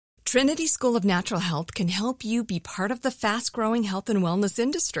Trinity School of Natural Health can help you be part of the fast-growing health and wellness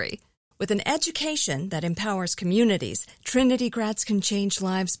industry. With an education that empowers communities, Trinity grads can change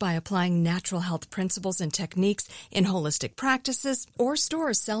lives by applying natural health principles and techniques in holistic practices or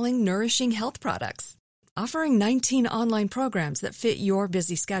stores selling nourishing health products. Offering 19 online programs that fit your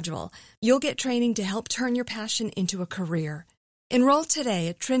busy schedule, you'll get training to help turn your passion into a career. Enroll today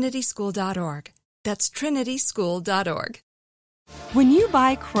at trinityschool.org. That's trinityschool.org. When you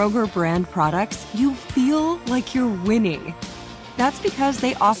buy Kroger brand products, you feel like you're winning. That's because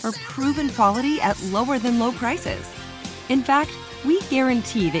they offer proven quality at lower than low prices. In fact, we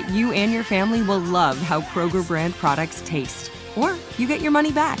guarantee that you and your family will love how Kroger brand products taste, or you get your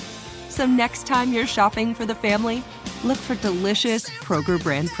money back. So next time you're shopping for the family, look for delicious Kroger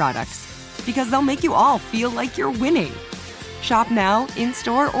brand products, because they'll make you all feel like you're winning. Shop now,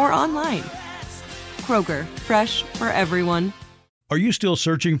 in-store, or online. Kroger, fresh for everyone. Are you still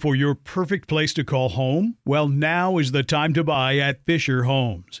searching for your perfect place to call home? Well, now is the time to buy at Fisher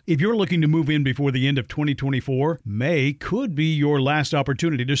Homes. If you're looking to move in before the end of 2024, May could be your last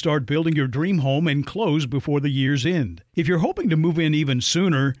opportunity to start building your dream home and close before the year's end. If you're hoping to move in even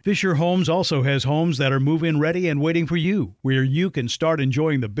sooner, Fisher Homes also has homes that are move-in ready and waiting for you, where you can start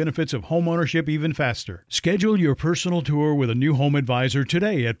enjoying the benefits of homeownership even faster. Schedule your personal tour with a new home advisor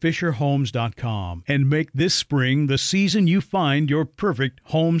today at FisherHomes.com and make this spring the season you find your perfect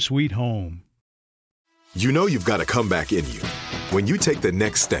home sweet home. You know you've got a comeback in you. When you take the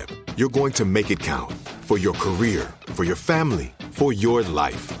next step, you're going to make it count. For your career, for your family, for your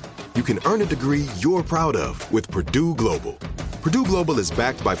life. You can earn a degree you're proud of with Purdue Global. Purdue Global is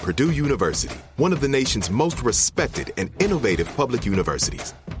backed by Purdue University, one of the nation's most respected and innovative public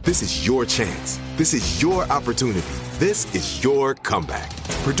universities. This is your chance. This is your opportunity. This is your comeback.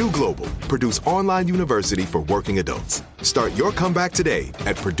 Purdue Global, Purdue's online university for working adults. Start your comeback today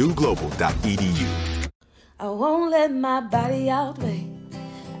at purdueglobal.edu. I won't let my body outweigh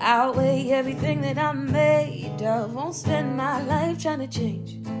everything that I'm made of. Won't spend my life trying to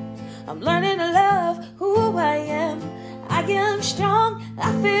change. I'm learning to love who I am. I am strong,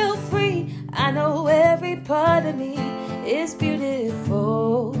 I feel free. I know every part of me is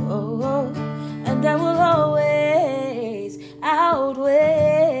beautiful. And I will always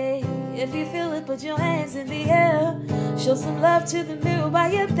outweigh. If you feel it, put your hands in the air. Show some love to the mirror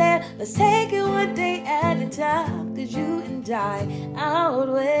while you're there. Let's take it one day at a time, 'cause you and I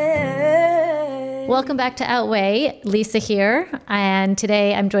outweigh. Welcome back to Outweigh. Lisa here. And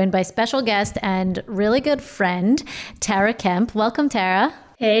today I'm joined by special guest and really good friend, Tara Kemp. Welcome, Tara.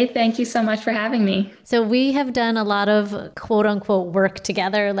 Hey, thank you so much for having me. So we have done a lot of quote unquote work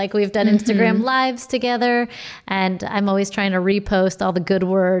together. Like we've done Instagram lives together, and I'm always trying to repost all the good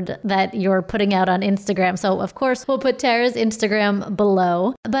word that you're putting out on Instagram. So of course we'll put Tara's Instagram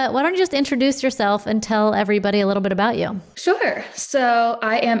below, but why don't you just introduce yourself and tell everybody a little bit about you? Sure. So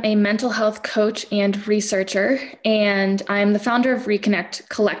I am a mental health coach and researcher, and I'm the founder of Reconnect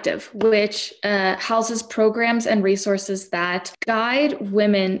Collective, which houses programs and resources that guide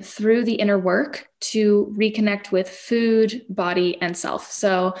women through the inner work to reconnect with food, body, and self.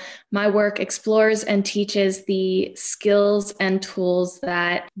 So my work explores and teaches the skills and tools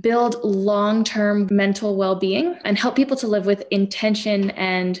that build long-term mental well-being and help people to live with intention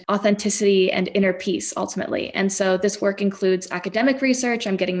and authenticity and inner peace ultimately. And so this work includes academic research.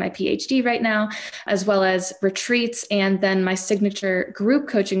 I'm getting my PhD right now, as well as retreats. And then my signature group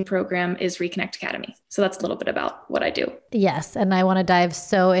coaching program is Reconnect Academy. So that's a little bit about what I do. Yes. And I want to dive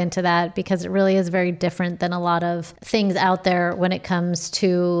so into that because it really is very different than a lot of things out there when it comes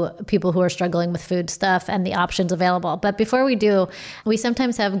to people who are struggling with food stuff and the options available. But before we do, we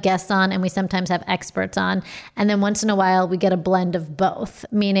sometimes have guests on and we sometimes have experts on. And then once in a while, we get a blend of both,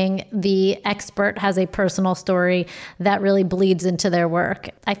 meaning the expert has a personal story that really bleeds into their work.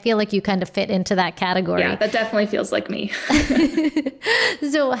 I feel like you kind of fit into that category. Yeah, that definitely feels like me.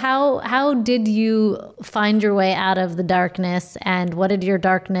 So how did you find your way out of the darkness, and what did your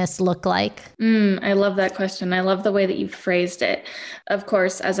darkness look like? I love that question. I love the way that you phrased it. Of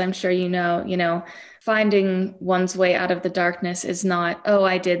course, as I'm sure you know, finding one's way out of the darkness is not, oh,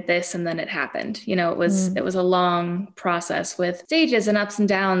 I did this and then it happened. It was a long process with stages and ups and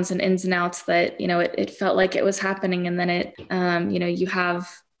downs and ins and outs that, it felt like it was happening. And then it, you have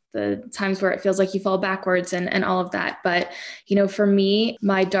the times where it feels like you fall backwards and all of that. But, for me,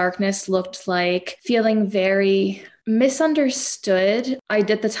 my darkness looked like feeling very misunderstood.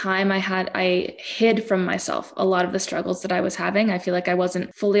 At the time I hid from myself a lot of the struggles that I was having. I feel like I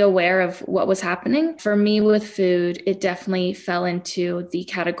wasn't fully aware of what was happening. For me with food, it definitely fell into the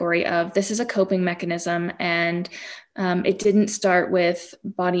category of this is a coping mechanism. And It didn't start with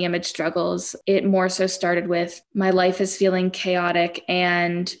body image struggles. It more so started with my life is feeling chaotic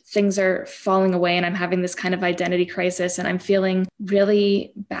and things are falling away and I'm having this kind of identity crisis and I'm feeling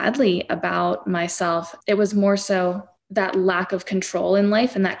really badly about myself. It was more so that lack of control in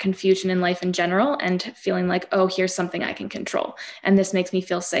life and that confusion in life in general, and feeling like, oh, here's something I can control. And this makes me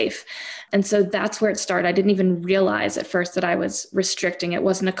feel safe. And so that's where it started. I didn't even realize at first that I was restricting. It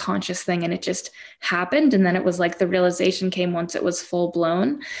wasn't a conscious thing and it just happened. And then it was like the realization came once it was full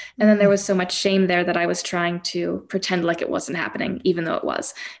blown. And then there was so much shame there that I was trying to pretend like it wasn't happening, even though it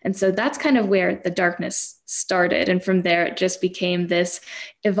was. And so that's kind of where the darkness started. And from there, it just became this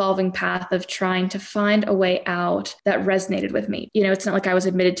evolving path of trying to find a way out that resonated with me. You know, it's not like I was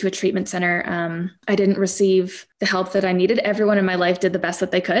admitted to a treatment center. I didn't receive the help that I needed. Everyone in my life did the best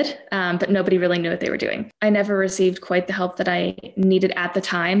that they could, but nobody really knew what they were doing. I never received quite the help that I needed at the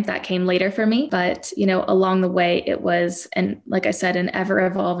time. That came later for me. But, you know, along the way, it was, and like I said, an ever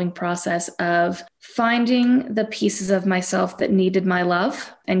evolving process of finding the pieces of myself that needed my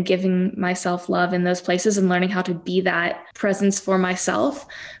love and giving myself love in those places and learning how to be that presence for myself,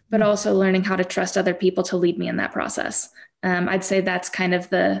 but also learning how to trust other people to lead me in that process. I'd say that's kind of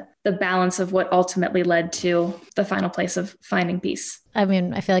the balance of what ultimately led to the final place of finding peace. I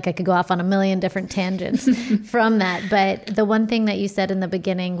mean, I feel like I could go off on a million different tangents from that. But the one thing that you said in the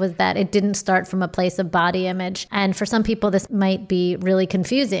beginning was that it didn't start from a place of body image. And for some people, this might be really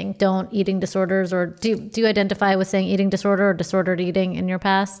confusing. Don't eating disorders, or do you identify with saying eating disorder or disordered eating in your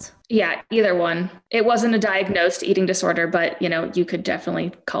past? Yeah, either one. It wasn't a diagnosed eating disorder, but, you know, you could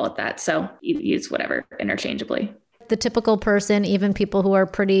definitely call it that. So you use whatever interchangeably. The typical person, even people who are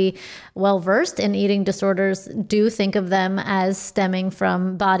pretty well versed in eating disorders, do think of them as stemming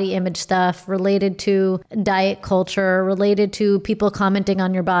from body image stuff related to diet culture, related to people commenting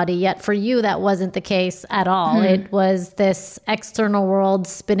on your body. Yet for you, that wasn't the case at all. Mm-hmm. It was this external world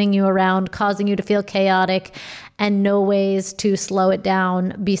spinning you around, causing you to feel chaotic, and no ways to slow it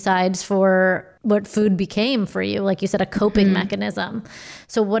down besides for what food became for you. Like you said, a coping mechanism.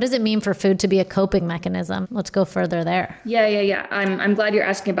 So what does it mean for food to be a coping mechanism? Let's go further there. Yeah. I'm glad you're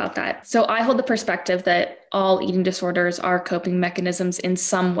asking about that. So I hold the perspective that all eating disorders are coping mechanisms in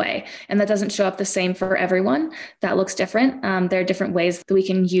some way. And that doesn't show up the same for everyone. That looks different. There are different ways that we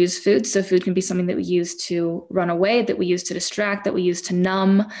can use food. So food can be something that we use to run away, that we use to distract, that we use to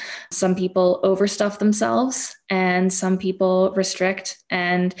numb. Some people overstuff themselves and some people restrict.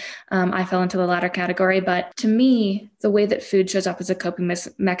 And I fell into the latter category. But to me, the way that food shows up as a coping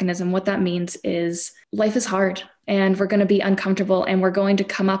mechanism, what that means is life is hard. And we're going to be uncomfortable and we're going to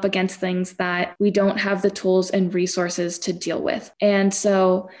come up against things that we don't have the tools and resources to deal with. And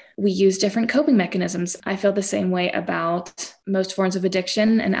so we use different coping mechanisms. I feel the same way about most forms of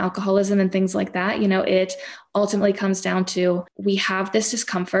addiction and alcoholism and things like that. You know, it ultimately comes down to we have this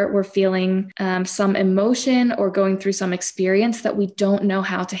discomfort. We're feeling some emotion or going through some experience that we don't know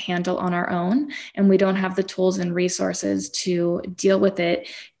how to handle on our own. And we don't have the tools and resources to deal with it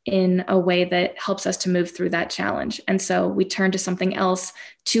in a way that helps us to move through that challenge. And so we turn to something else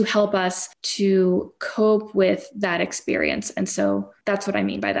to help us to cope with that experience. And so that's what I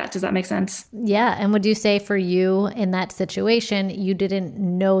mean by that. Does that make sense? Yeah. And would you say for you in that situation, you didn't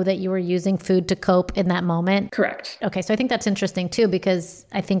know that you were using food to cope in that moment? Correct. Okay. So I think that's interesting too, because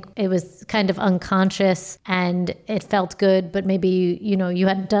I think it was kind of unconscious and it felt good, but maybe, you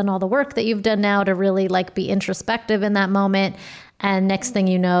hadn't done all the work that you've done now to really be introspective in that moment. And next thing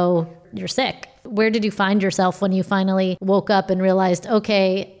you know, you're sick. Where did you find yourself when you finally woke up and realized,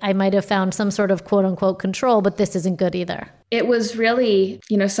 okay, I might have found some sort of quote unquote control, but this isn't good either? It was really,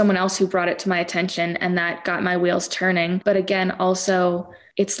 someone else who brought it to my attention and that got my wheels turning. But again, also,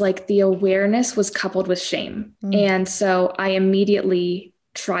 it's like the awareness was coupled with shame. And so I immediately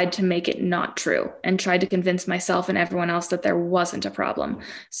tried to make it not true and tried to convince myself and everyone else that there wasn't a problem.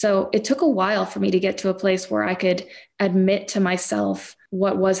 So it took a while for me to get to a place where I could admit to myself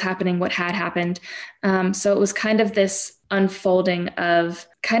what was happening, what had happened. So it was kind of this unfolding of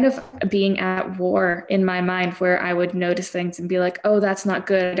kind of being at war in my mind, where I would notice things and be like, oh, that's not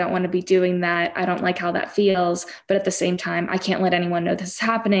good. I don't want to be doing that. I don't like how that feels. But at the same time, I can't let anyone know this is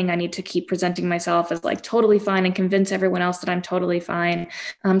happening. I need to keep presenting myself as totally fine and convince everyone else that I'm totally fine.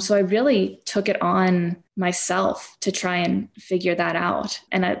 So I really took it on myself to try and figure that out.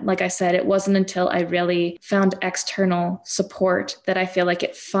 And like I said, it wasn't until I really found external support that I feel like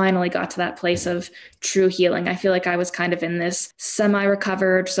it finally got to that place of true healing. I feel like I was kind of in this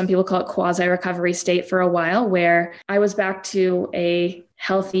semi-recovered, some people call it quasi-recovery state for a while, where I was back to a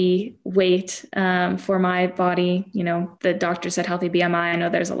healthy weight for my body. You know, the doctor said healthy BMI. I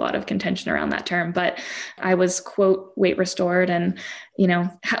know there's a lot of contention around that term, but I was, quote, weight restored and, you know,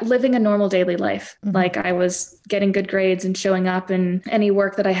 living a normal daily life. Like I was getting good grades and showing up in any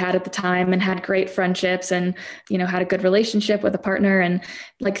work that I had at the time and had great friendships and, you know, had a good relationship with a partner and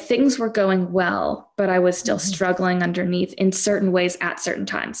like things were going well, but I was still struggling underneath in certain ways at certain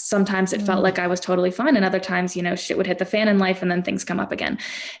times. Sometimes it felt like I was totally fine. And other times, you know, shit would hit the fan in life and then things come up again.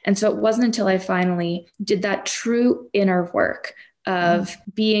 And so it wasn't until I finally did that true inner work of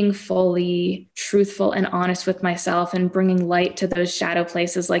being fully truthful and honest with myself and bringing light to those shadow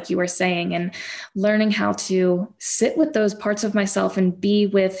places, like you were saying, and learning how to sit with those parts of myself and be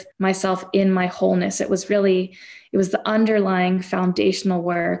with myself in my wholeness. It was the underlying foundational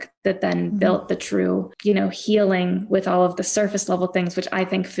work that then built the true, you know, healing with all of the surface level things, which I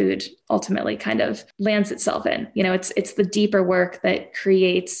think food ultimately kind of lands itself in. You know, it's the deeper work that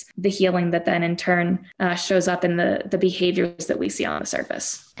creates the healing that then in turn shows up in the behaviors that we see on the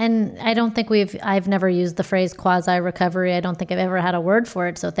surface. And I don't think I've never used the phrase quasi recovery. I don't think I've ever had a word for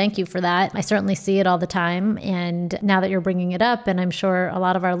it. So thank you for that. I certainly see it all the time. And now that you're bringing it up, and I'm sure a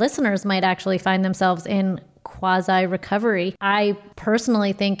lot of our listeners might actually find themselves in quasi recovery. I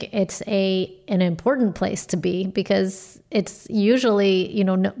personally think it's an important place to be because it's usually, you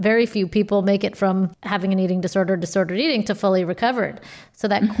know, very few people make it from having an eating disorder, disordered eating to fully recovered. So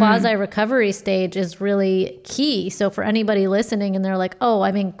that quasi recovery stage is really key. So for anybody listening and they're like, oh,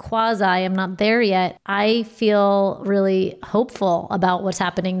 I'm in quasi, I'm not there yet. I feel really hopeful about what's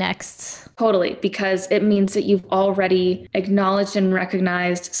happening next. Totally, because it means that you've already acknowledged and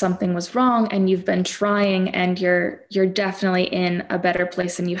recognized something was wrong and you've been trying and you're definitely in a better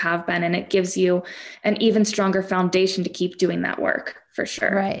place than you have been. And it gives you an even stronger foundation to keep doing that work. For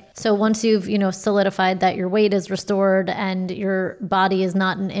sure. Right. So once you've, you know, solidified that your weight is restored and your body is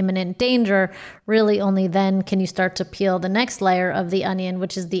not in imminent danger, really only then can you start to peel the next layer of the onion,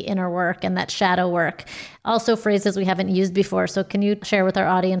 which is the inner work and that shadow work. Also phrases we haven't used before. So can you share with our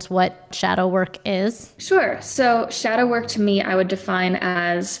audience what shadow work is? Sure. So shadow work to me, I would define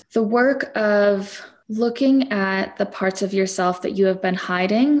as the work of looking at the parts of yourself that you have been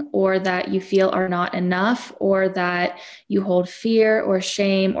hiding or that you feel are not enough or that you hold fear or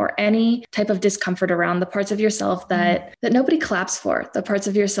shame or any type of discomfort around, the parts of yourself that nobody claps for, the parts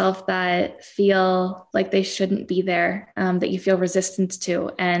of yourself that feel like they shouldn't be there, that you feel resistance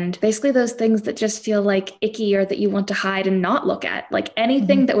to. And basically those things that just feel like icky or that you want to hide and not look at, like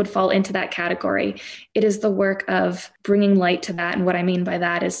anything that would fall into that category. It is the work of bringing light to that. And what I mean by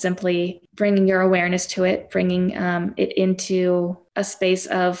that is simply bringing your awareness to it, bringing it into a space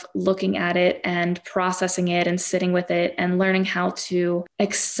of looking at it and processing it and sitting with it and learning how to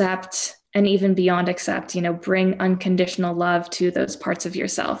accept and even beyond accept, you know, bring unconditional love to those parts of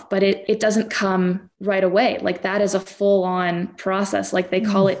yourself. But it doesn't come right away. Like that is a full on process. Like they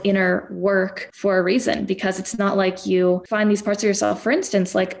call it inner work for a reason, because it's not like you find these parts of yourself. For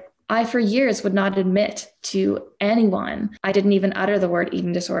instance, like I, for years, would not admit to anyone. I didn't even utter the word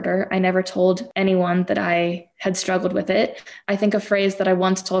eating disorder. I never told anyone that I had struggled with it. I think a phrase that I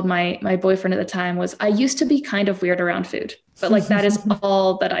once told my boyfriend at the time was, I used to be kind of weird around food, but like that is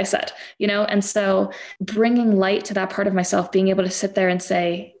all that I said, you know? And so bringing light to that part of myself, being able to sit there and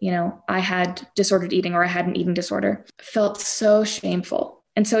say, you know, I had disordered eating or I had an eating disorder felt so shameful.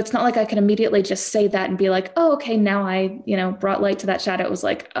 And so it's not like I can immediately just say that and be like, oh, okay, now I, you know, brought light to that shadow. It was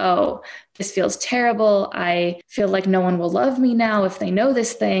like, oh, this feels terrible. I feel like no one will love me now if they know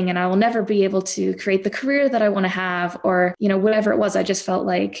this thing, and I will never be able to create the career that I want to have, or, you know, whatever it was. I just felt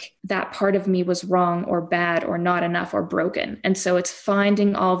like that part of me was wrong or bad or not enough or broken. And so it's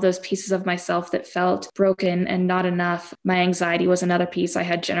finding all of those pieces of myself that felt broken and not enough. My anxiety was another piece. I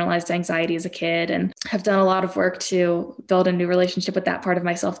had generalized anxiety as a kid and have done a lot of work to build a new relationship with that part of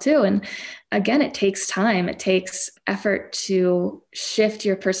myself too. And again, it takes time. It takes effort to shift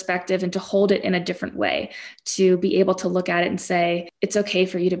your perspective and to hold it in a different way, to be able to look at it and say, it's okay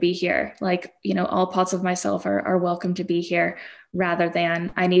for you to be here. Like, you know, all parts of myself are welcome to be here, rather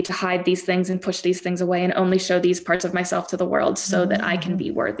than I need to hide these things and push these things away and only show these parts of myself to the world so that I can be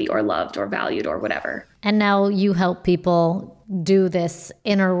worthy or loved or valued or whatever. And now you help people do this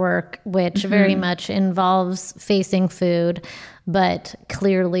inner work, which very much involves facing food, but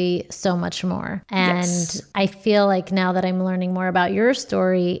clearly so much more. And yes. I feel like now that I'm learning more about your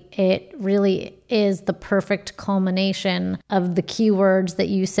story, it really is the perfect culmination of the keywords that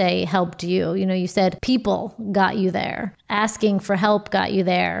you say helped you. You know, you said people got you there, asking for help got you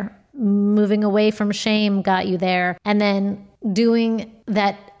there, moving away from shame got you there, and then doing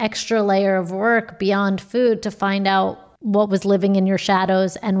that extra layer of work beyond food to find out what was living in your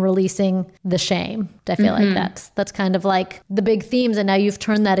shadows and releasing the shame. I feel like that's kind of like the big themes. And now you've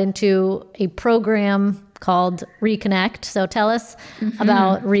turned that into a program called Reconnect. So tell us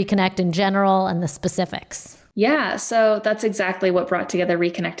about Reconnect in general and the specifics. Yeah, so that's exactly what brought together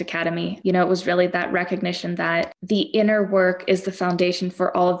Reconnect Academy. You know, it was really that recognition that the inner work is the foundation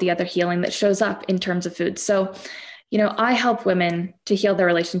for all of the other healing that shows up in terms of food. So, you know, I help women to heal their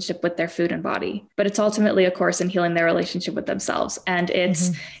relationship with their food and body, but it's ultimately a course in healing their relationship with themselves. And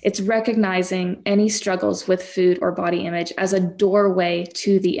it's recognizing any struggles with food or body image as a doorway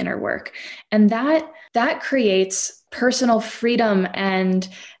to the inner work. And that creates personal freedom and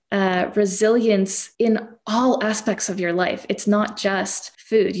resilience in all aspects of your life. It's not just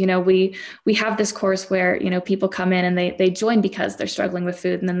food. You know, we have this course where, you know, people come in and they join because they're struggling with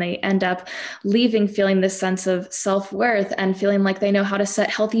food, and then they end up leaving feeling this sense of self-worth and feeling like they know how to set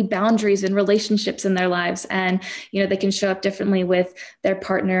healthy boundaries in relationships in their lives. And, you know, they can show up differently with their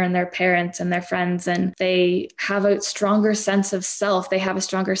partner and their parents and their friends, and they have a stronger sense of self. They have a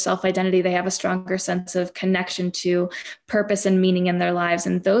stronger self-identity. They have a stronger sense of connection to purpose and meaning in their lives.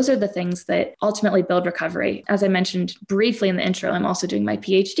 And those are the things that ultimately build recovery. As I mentioned briefly in the intro, I'm also doing my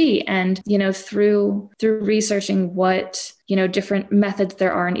PhD. And, you know, through researching what, you know, different methods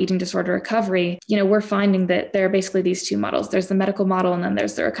there are in eating disorder recovery, you know, we're finding that there are basically these two models. There's the medical model, and then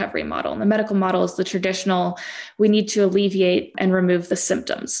there's the recovery model. And the medical model is the traditional, we need to alleviate and remove the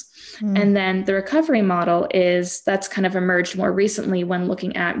symptoms. And then the recovery model that's kind of emerged more recently when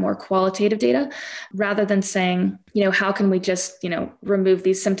looking at more qualitative data, rather than saying, you know, how can we just, you know, remove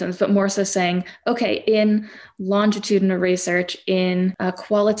these symptoms, but more so saying, okay, in longitudinal research, in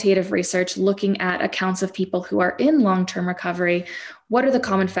qualitative research, looking at accounts of people who are in long-term recovery, what are the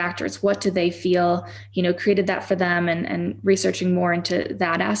common factors? What do they feel, you know, created that for them, and researching more into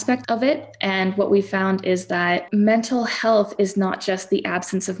that aspect of it. And what we found is that mental health is not just the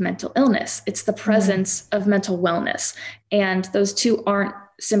absence of mental illness, it's the presence of mental wellness. And those two aren't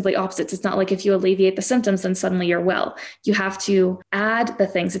simply opposites. It's not like if you alleviate the symptoms, then suddenly you're well. You have to add the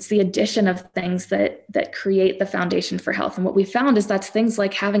things. It's the addition of things that create the foundation for health. And what we found is that's things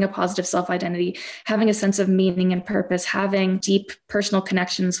like having a positive self-identity, having a sense of meaning and purpose, having deep personal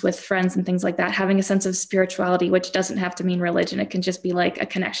connections with friends and things like that, having a sense of spirituality, which doesn't have to mean religion. It can just be like a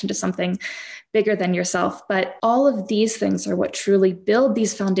connection to something bigger than yourself. But all of these things are what truly build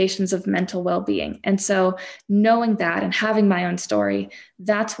these foundations of mental well-being. And so knowing that and having my own story,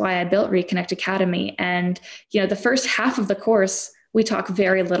 that's why I built Reconnect Academy. And, you know, the first half of the course, we talk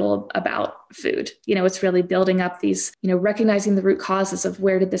very little about food. You know, it's really building up these, you know, recognizing the root causes of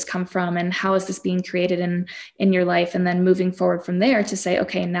where did this come from and how is this being created in your life? And then moving forward from there to say,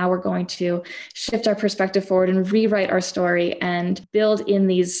 okay, now we're going to shift our perspective forward and rewrite our story and build in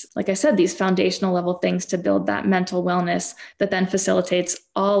these, like I said, these foundational level things to build that mental wellness that then facilitates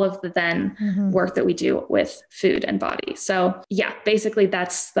all of the then work that we do with food and body. So yeah, basically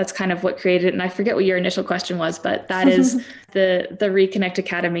that's kind of what created it. And I forget what your initial question was, but that is the Reconnect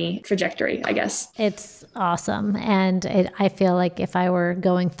Academy trajectory, I guess. It's awesome. And I feel like if I were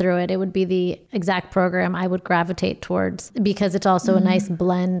going through it, it would be the exact program I would gravitate towards, because it's also a nice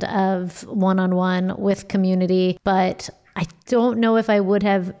blend of one-on-one with community. But I don't know if I would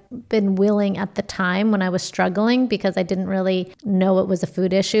have been willing at the time when I was struggling, because I didn't really know it was a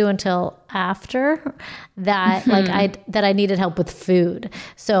food issue until after that, that I needed help with food.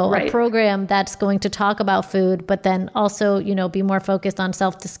 So a program that's going to talk about food, but then also, you know, be more focused on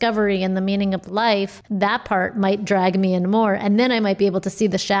self-discovery and the meaning of life, that part might drag me in more. And then I might be able to see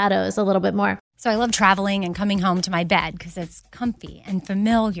the shadows a little bit more. So I love traveling and coming home to my bed because it's comfy and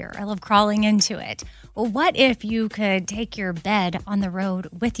familiar. I love crawling into it. Well, what if you could take your bed on the road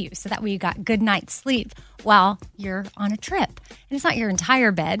with you so that way you got good night's sleep while you're on a trip? And it's not your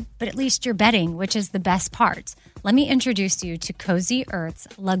entire bed, but at least your bedding, which is the best part. Let me introduce you to Cozy Earth's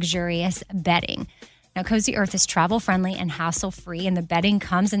luxurious bedding. Now, Cozy Earth is travel-friendly and hassle-free, and the bedding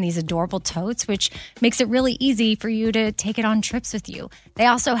comes in these adorable totes, which makes it really easy for you to take it on trips with you. They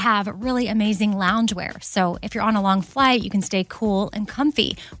also have really amazing loungewear, so if you're on a long flight, you can stay cool and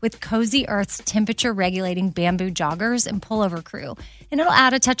comfy with Cozy Earth's temperature-regulating bamboo joggers and pullover crew. And it'll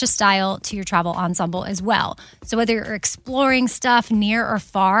add a touch of style to your travel ensemble as well. So whether you're exploring stuff near or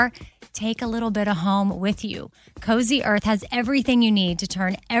far, take a little bit of home with you. Cozy Earth has everything you need to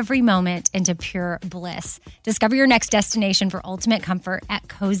turn every moment into pure bliss. Discover your next destination for ultimate comfort at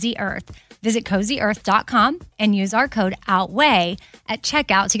Cozy Earth. Visit CozyEarth.com and use our code OUTWEIGH at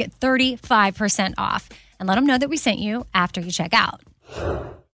checkout to get 35% off. And let them know that we sent you after you check out.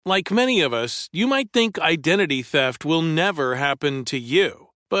 Like many of us, you might think identity theft will never happen to you.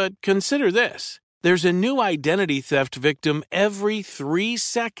 But consider this. There's a new identity theft victim every 3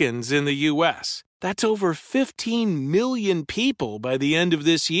 seconds in the U.S. That's over 15 million people by the end of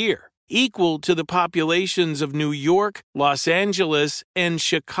this year, equal to the populations of New York, Los Angeles, and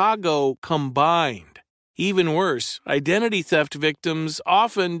Chicago combined. Even worse, identity theft victims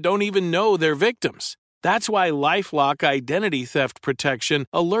often don't even know they're victims. That's why LifeLock Identity Theft Protection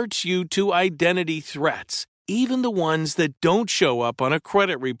alerts you to identity threats, even the ones that don't show up on a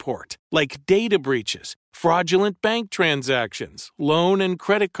credit report, like data breaches, fraudulent bank transactions, loan and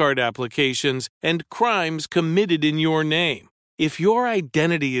credit card applications, and crimes committed in your name. If your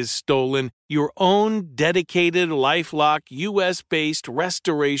identity is stolen, your own dedicated LifeLock US-based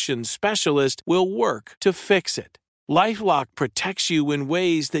restoration specialist will work to fix it. LifeLock protects you in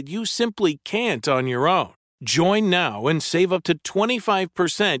ways that you simply can't on your own. Join now and save up to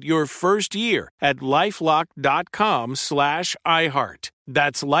 25% your first year at LifeLock.com/iHeart.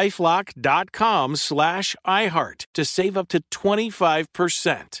 That's LifeLock.com/iHeart to save up to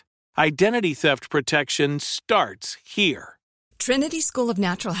 25%. Identity theft protection starts here. Trinity School of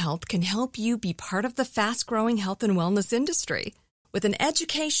Natural Health can help you be part of the fast-growing health and wellness industry. With an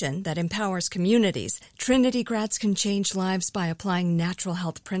education that empowers communities, Trinity grads can change lives by applying natural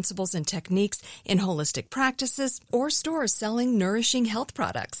health principles and techniques in holistic practices or stores selling nourishing health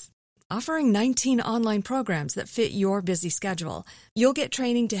products. Offering 19 online programs that fit your busy schedule, you'll get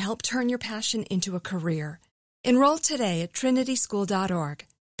training to help turn your passion into a career. Enroll today at trinityschool.org.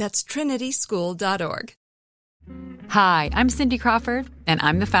 That's trinityschool.org. Hi, I'm Cindy Crawford, and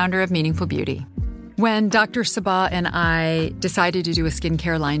I'm the founder of Meaningful Beauty. When Dr. Sabah and I decided to do a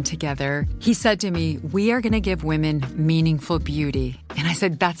skincare line together, he said to me, we are going to give women meaningful beauty. And I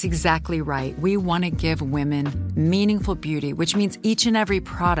said, that's exactly right. We want to give women meaningful beauty, which means each and every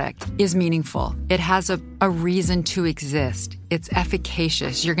product is meaningful. It has a reason to exist. It's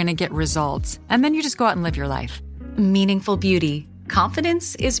efficacious. You're going to get results. And then you just go out and live your life. Meaningful Beauty.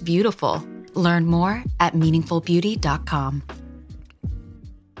 Confidence is beautiful. Learn more at meaningfulbeauty.com.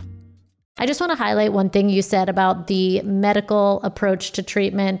 I just want to highlight one thing you said about the medical approach to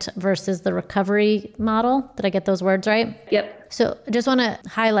treatment versus the recovery model. Did I get those words right? Yep. So I just want to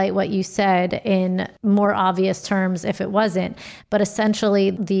highlight what you said in more obvious terms if it wasn't. But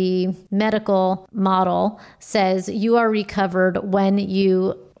essentially, the medical model says you are recovered when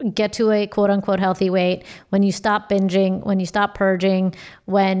you get to a quote unquote healthy weight, when you stop binging, when you stop purging,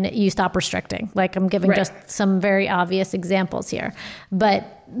 when you stop restricting. Like I'm giving just some very obvious examples here.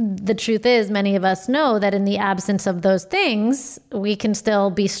 But the truth is, many of us know that in the absence of those things, we can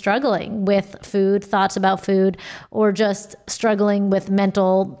still be struggling with food, thoughts about food, or just struggling with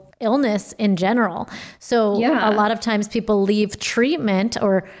mental illness in general. So a lot of times people leave treatment,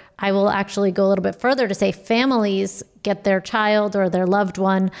 or I will actually go a little bit further to say families get their child or their loved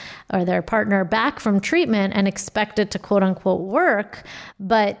one or their partner back from treatment and expect it to quote unquote work.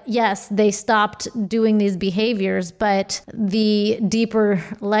 But yes, they stopped doing these behaviors, but the deeper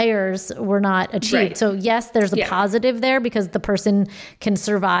layers were not achieved. Right. So yes, there's a positive there because the person can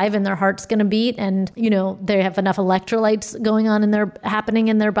survive and their heart's going to beat and, you know, they have enough electrolytes going on happening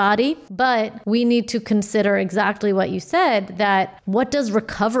in their body. But we need to consider exactly what you said, that what does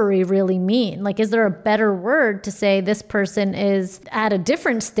recovery really mean? Like, is there a better word to say this person is at a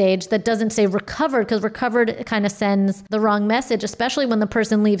different stage that doesn't say recovered? Because recovered kind of sends the wrong message, especially when the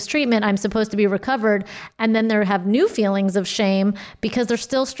person leaves treatment. I'm supposed to be recovered. And then they have new feelings of shame because they're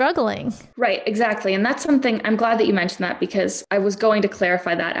still struggling. Right, exactly. And that's something, I'm glad that you mentioned that, because I was going to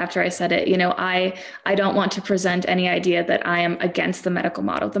clarify that after I said it. You know, I don't want to present any idea that I am against the medical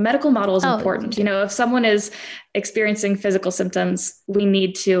model. The medical model is important. You know, if someone is experiencing physical symptoms, we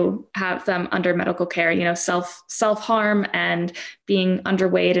need to have them under medical care, you know, self-harm and being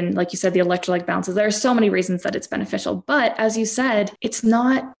underweight. And like you said, the electrolyte balances, there are so many reasons that it's beneficial. But as you said, it's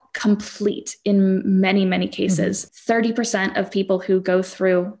not complete in many, many cases. 30% of people who go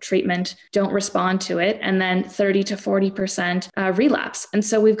through treatment don't respond to it. And then 30 to 40% relapse. And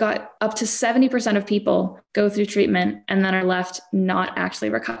so we've got up to 70% of people go through treatment and then are left not actually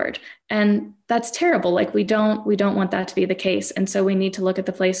recovered. And that's terrible. Like we don't want that to be the case. And so we need to look at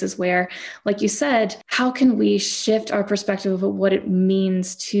the places where, like you said, how can we shift our perspective of what it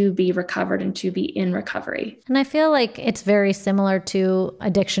means to be recovered and to be in recovery? And I feel like it's very similar to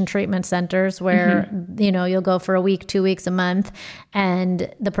addiction treatment centers where, you know, you'll go for a week, 2 weeks, a month,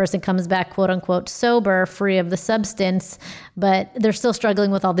 and the person comes back, quote unquote, sober, free of the substance, but they're still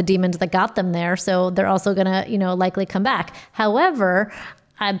struggling with all the demons that got them there. So they're also going to, you know, likely come back. However,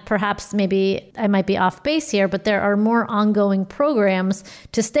 perhaps maybe I might be off base here, but there are more ongoing programs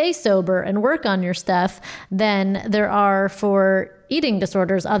to stay sober and work on your stuff than there are for eating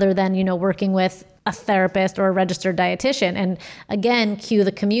disorders other than, working with a therapist or a registered dietitian. And again, cue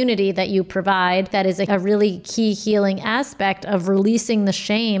the community that you provide. That is a really key healing aspect of releasing the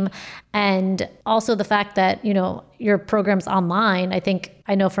shame. And also the fact that, your program's online.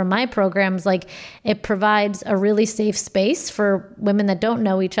 I know from my programs, it provides a really safe space for women that don't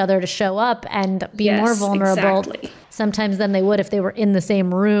know each other to show up and be more vulnerable. Exactly. Sometimes than they would if they were in the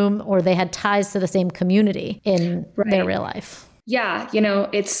same room or they had ties to the same community in their real life. Yeah,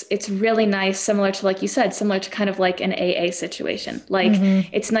 it's really nice, similar to, like you said, similar to kind of like an AA situation.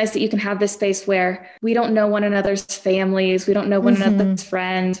 It's nice that you can have this space where we don't know one another's families, we don't know one another's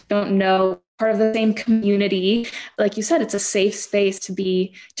friends, we don't know part of the same community. Like you said, it's a safe space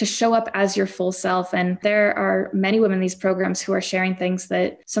to show up as your full self. And there are many women in these programs who are sharing things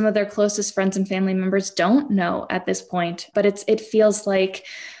that some of their closest friends and family members don't know at this point. But it feels like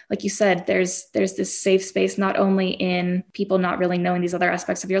you said, there's this safe space, not only in people not really knowing these other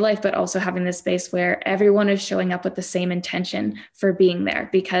aspects of your life, but also having this space where everyone is showing up with the same intention for being there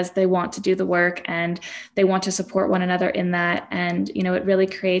because they want to do the work and they want to support one another in that. And, it really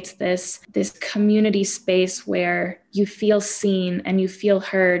creates this community space where you feel seen and you feel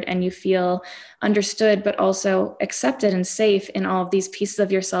heard and you feel understood, but also accepted and safe in all of these pieces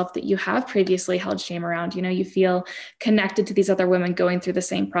of yourself that you have previously held shame around. You feel connected to these other women going through the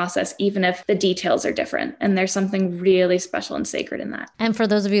same process, even if the details are different. And there's something really special and sacred in that. And for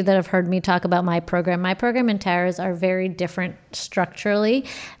those of you that have heard me talk about my program and Tara's are very different structurally.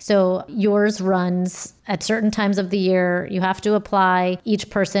 So yours runs at certain times of the year. You have to apply. Each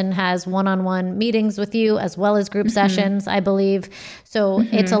person has one-on-one meetings with you as well as group sessions, I believe. So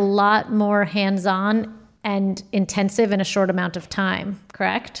it's a lot more hands-on and intensive in a short amount of time,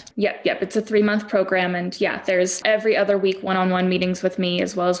 correct? Yep. It's a 3-month program. And there's every other week one-on-one meetings with me,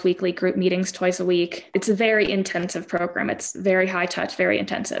 as well as weekly group meetings twice a week. It's a very intensive program. It's very high touch, very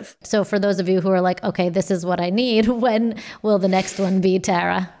intensive. So for those of you who are like, okay, this is what I need, when will the next one be,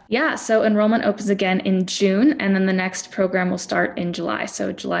 Tara? Yeah, so enrollment opens again in June, and then the next program will start in July.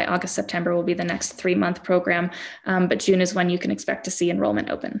 So July, August, September will be the next 3-month program, but June is when you can expect to see enrollment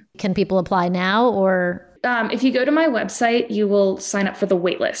open. Can people apply now or? If you go to my website, you will sign up for the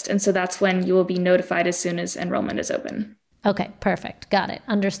waitlist, and so that's when you will be notified as soon as enrollment is open. Okay, perfect. Got it.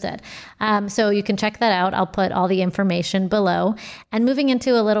 Understood. So you can check that out. I'll put all the information below. And moving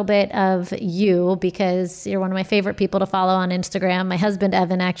into a little bit of you, because you're one of my favorite people to follow on Instagram. My husband,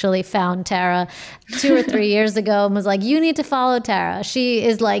 Evan, actually found Tara 2 or 3 years ago and was like, you need to follow Tara. She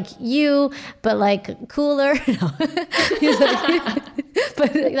is like you, but like cooler. He's like,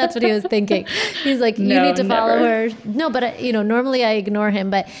 but that's what he was thinking. He's like, you need to follow her. No, but normally I ignore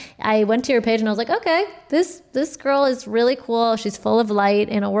him, but I went to your page and I was like, okay, this girl is really cool. She's full of light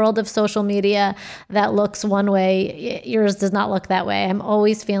in a world of social media that looks one way. Yours does not look that way. I'm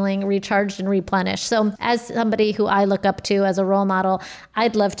always feeling recharged and replenished. So as somebody who I look up to as a role model,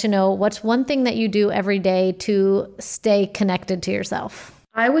 I'd love to know what's one thing that you do every day to stay connected to yourself?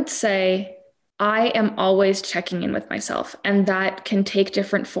 I would say I am always checking in with myself, and that can take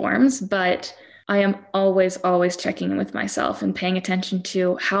different forms, but I am always checking in with myself and paying attention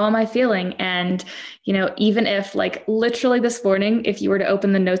to how am I feeling? And, even if literally this morning, if you were to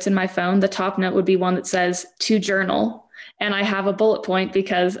open the notes in my phone, the top note would be one that says to journal. And I have a bullet point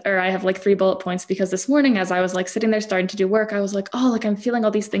I have 3 bullet points because this morning, as I was sitting there starting to do work, I was like, I'm feeling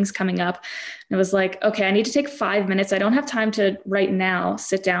all these things coming up. And it was like, okay, I need to take 5 minutes. I don't have time to right now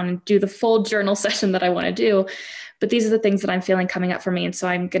sit down and do the full journal session that I want to do. But these are the things that I'm feeling coming up for me. And so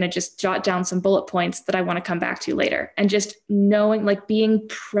I'm going to just jot down some bullet points that I want to come back to later. And just knowing, being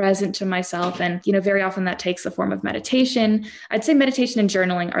present to myself. And, very often that takes the form of meditation. I'd say meditation and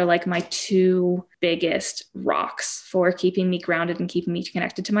journaling are my 2 biggest rocks for keeping me grounded and keeping me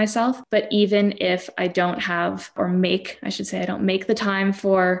connected to myself. But even if I don't make the time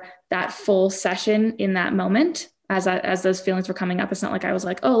for that full session in that moment, as those feelings were coming up, it's not like I was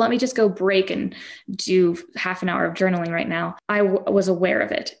like, let me just go break and do half an hour of journaling right now. I was aware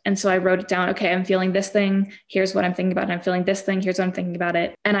of it. And so I wrote it down. Okay, I'm feeling this thing. Here's what I'm thinking about. I'm feeling this thing. Here's what I'm thinking about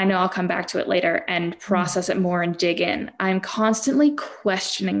it. And I know I'll come back to it later and process it more and dig in. I'm constantly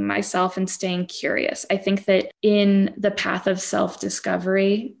questioning myself and staying curious. I think that in the path of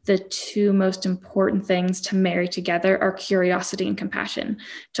self-discovery, the 2 most important things to marry together are curiosity and compassion.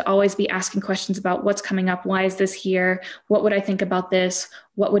 To always be asking questions about what's coming up. Why is this here? What would I think about this?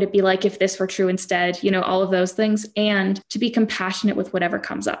 What would it be like if this were true instead? You know, all of those things. And to be compassionate with whatever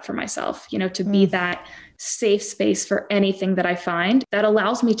comes up for myself, you know, to be that safe space for anything that I find that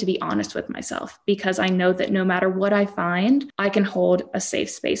allows me to be honest with myself, because I know that no matter what I find, I can hold a safe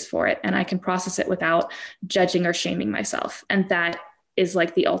space for it and I can process it without judging or shaming myself. And that is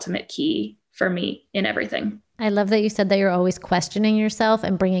like the ultimate key for me in everything. I love that you said that you're always questioning yourself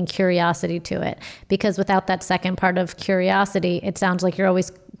and bringing curiosity to it, because without that second part of curiosity, it sounds like you're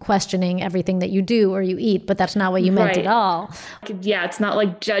always questioning everything that you do or you eat, but that's not what you meant at all. Yeah, it's not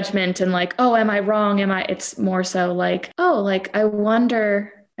like judgment and like, oh, am I wrong? It's more so like, oh, like I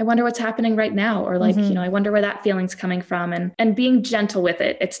wonder what's happening right now. Or like, you know, I wonder where that feeling's coming from, and being gentle with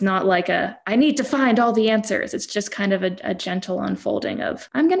it. It's not like I need to find all the answers. It's just kind of a gentle unfolding of,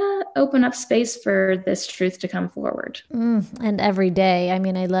 I'm going to open up space for this truth to come forward. And every day. I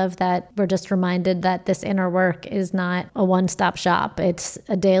mean, I love that we're just reminded that this inner work is not a one-stop shop. It's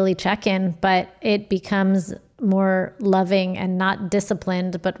a daily check-in, but it becomes more loving and not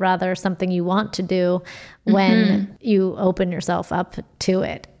disciplined, but rather something you want to do when you open yourself up to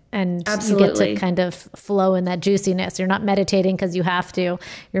it. And you get to kind of flow in that juiciness. You're not meditating because you have to.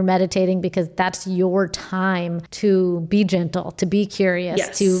 You're meditating because that's your time to be gentle, to be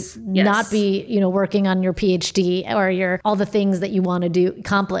curious, to not be, you know, working on your PhD or all the things that you want to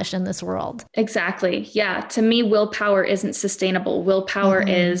accomplish in this world. Exactly. Yeah. To me, willpower isn't sustainable. Willpower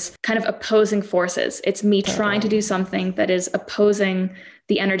is kind of opposing forces. It's me trying to do something that is opposing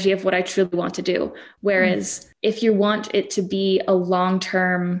the energy of what I truly want to do. Whereas if you want it to be a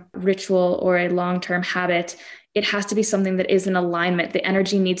long-term ritual or a long-term habit, it has to be something that is in alignment. The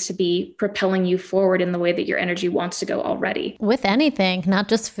energy needs to be propelling you forward in the way that your energy wants to go already. With anything, not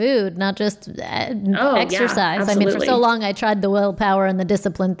just food, not just exercise. Yeah, I mean, for so long, I tried the willpower and the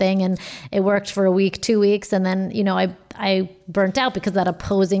discipline thing, and it worked for a week, 2 weeks. And then, you know, I burnt out because of that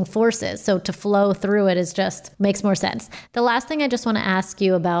opposing forces. So to flow through it is just makes more sense. The last thing I just want to ask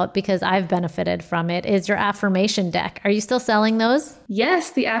you about, because I've benefited from it, is your affirmation deck. Are you still selling those?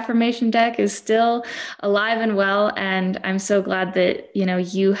 Yes, the affirmation deck is still alive and well. And I'm so glad that, you know,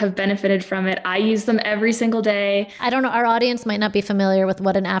 you have benefited from it. I use them every single day. I don't know. Our audience might not be familiar with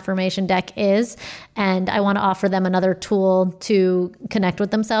what an affirmation deck is. And I want to offer them another tool to connect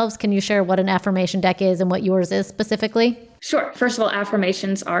with themselves. Can you share what an affirmation deck is and what yours is specifically? Sure. First of all,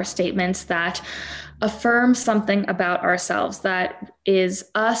 affirmations are statements that affirm something about ourselves, that is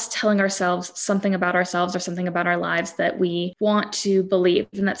us telling ourselves something about ourselves or something about our lives that we want to believe,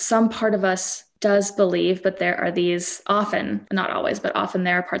 and that some part of us does believe, but there are these often, not always, but often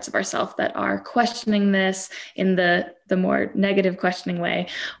there are parts of ourselves that are questioning this in the more negative questioning way,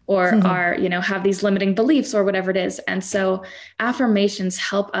 or are, you know, have these limiting beliefs or whatever it is. And so affirmations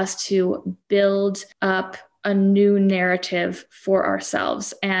help us to build up a new narrative for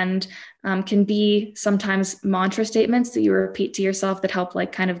ourselves, and can be sometimes mantra statements that you repeat to yourself that help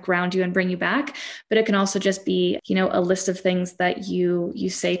like kind of ground you and bring you back. But it can also just be, you know, a list of things that you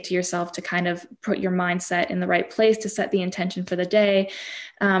say to yourself to kind of put your mindset in the right place, to set the intention for the day.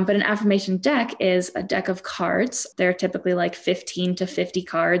 But an affirmation deck is a deck of cards. There are typically like 15 to 50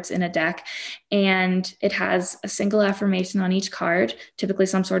 cards in a deck, and it has a single affirmation on each card, typically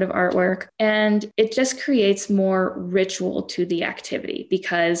some sort of artwork. And it just creates more ritual to the activity,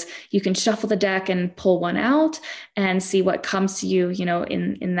 because you can shuffle the deck and pull one out and see what comes to you, you know,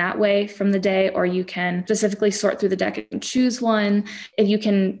 in that way from the day, or you can specifically sort through the deck and choose one. If you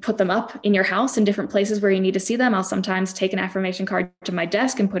can put them up in your house in different places where you need to see them, I'll sometimes take an affirmation card to my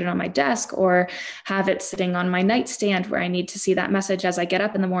desk and put it on my desk, or have it sitting on my nightstand where I need to see that message as I get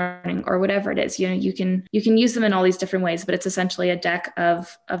up in the morning, or whatever it is. You know, you can use them in all these different ways, but it's essentially a deck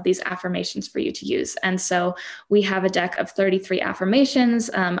of these affirmations for you to use. And so we have a deck of 33 affirmations.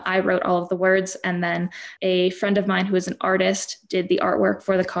 I wrote all of the words, and then a friend of mine who is an artist did the artwork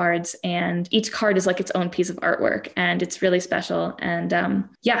for the cards, and each card is like its own piece of artwork, and it's really special. And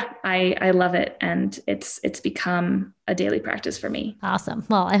I love it, and it's become a daily practice for me. Awesome.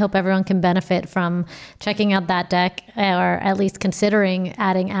 Well, I hope everyone can benefit from checking out that deck, or at least considering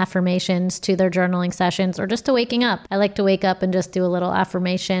adding affirmations to their journaling sessions, or just to waking up. I like to wake up and just do a little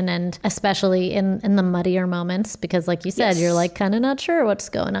affirmation, and especially in the muddier moments, because like you said, you're like kind of not sure what's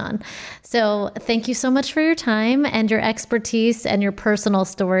going on. So thank you so much for your time and your expertise and your personal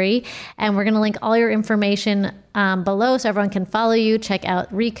story. And we're going to link all your information below so everyone can follow you, check out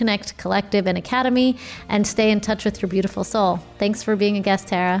Reconnect Collective and Academy, and stay in touch with your beautiful soul. Thanks for being a guest,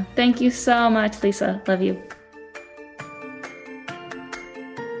 Tara. Thank you so much, Lisa. Love you.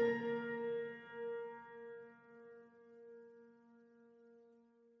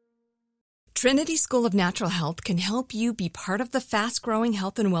 Trinity School of Natural Health can help you be part of the fast-growing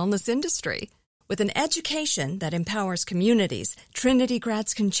health and wellness industry. With an education that empowers communities, Trinity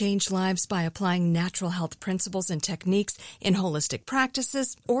grads can change lives by applying natural health principles and techniques in holistic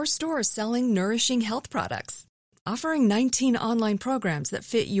practices or stores selling nourishing health products. Offering 19 online programs that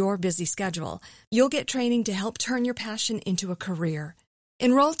fit your busy schedule, you'll get training to help turn your passion into a career.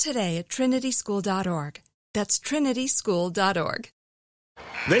 Enroll today at trinityschool.org. That's trinityschool.org.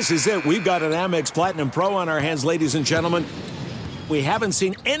 This is it. We've got an Amex Platinum Pro on our hands, ladies and gentlemen. We haven't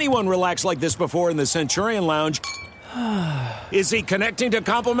seen anyone relax like this before in the Centurion Lounge. Is he connecting to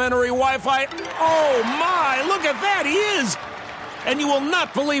complimentary Wi-Fi? Oh, my! Look at that! He is! And you will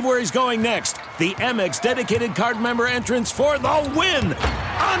not believe where he's going next. The Amex dedicated card member entrance for the win.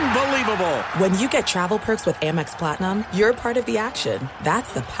 Unbelievable. When you get travel perks with Amex Platinum, you're part of the action.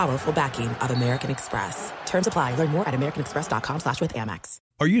 That's the powerful backing of American Express. Terms apply. Learn more at americanexpress.com/withAmex.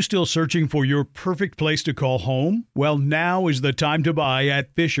 Are you still searching for your perfect place to call home? Well, now is the time to buy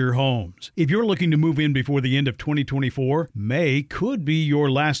at Fisher Homes. If you're looking to move in before the end of 2024, May could be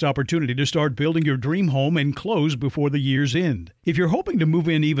your last opportunity to start building your dream home and close before the year's end. If you're hoping to move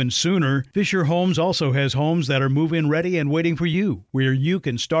in even sooner, Fisher Homes also has homes that are move-in ready and waiting for you, where you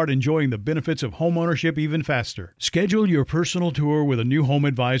can start enjoying the benefits of homeownership even faster. Schedule your personal tour with a new home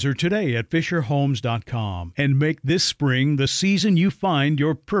advisor today at FisherHomes.com and make this spring the season you find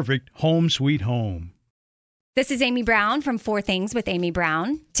your perfect home sweet home. This is Amy Brown from 4 Things with Amy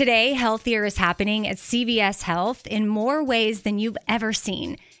Brown. Today, healthier is happening at CVS Health in more ways than you've ever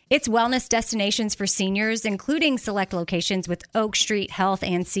seen. It's wellness destinations for seniors, including select locations with Oak Street Health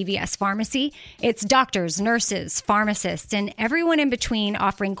and CVS Pharmacy. It's doctors, nurses, pharmacists, and everyone in between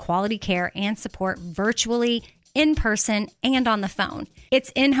offering quality care and support virtually, in person, and on the phone.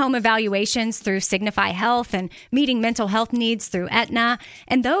 It's in-home evaluations through Signify Health and meeting mental health needs through Aetna.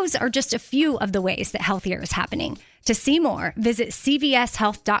 And those are just a few of the ways that healthier is happening. To see more, visit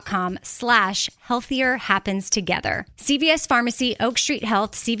cvshealth.com/healthier happens together. CVS Pharmacy, Oak Street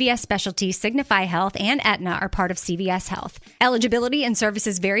Health, CVS Specialty, Signify Health, and Aetna are part of CVS Health. Eligibility and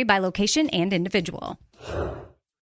services vary by location and individual.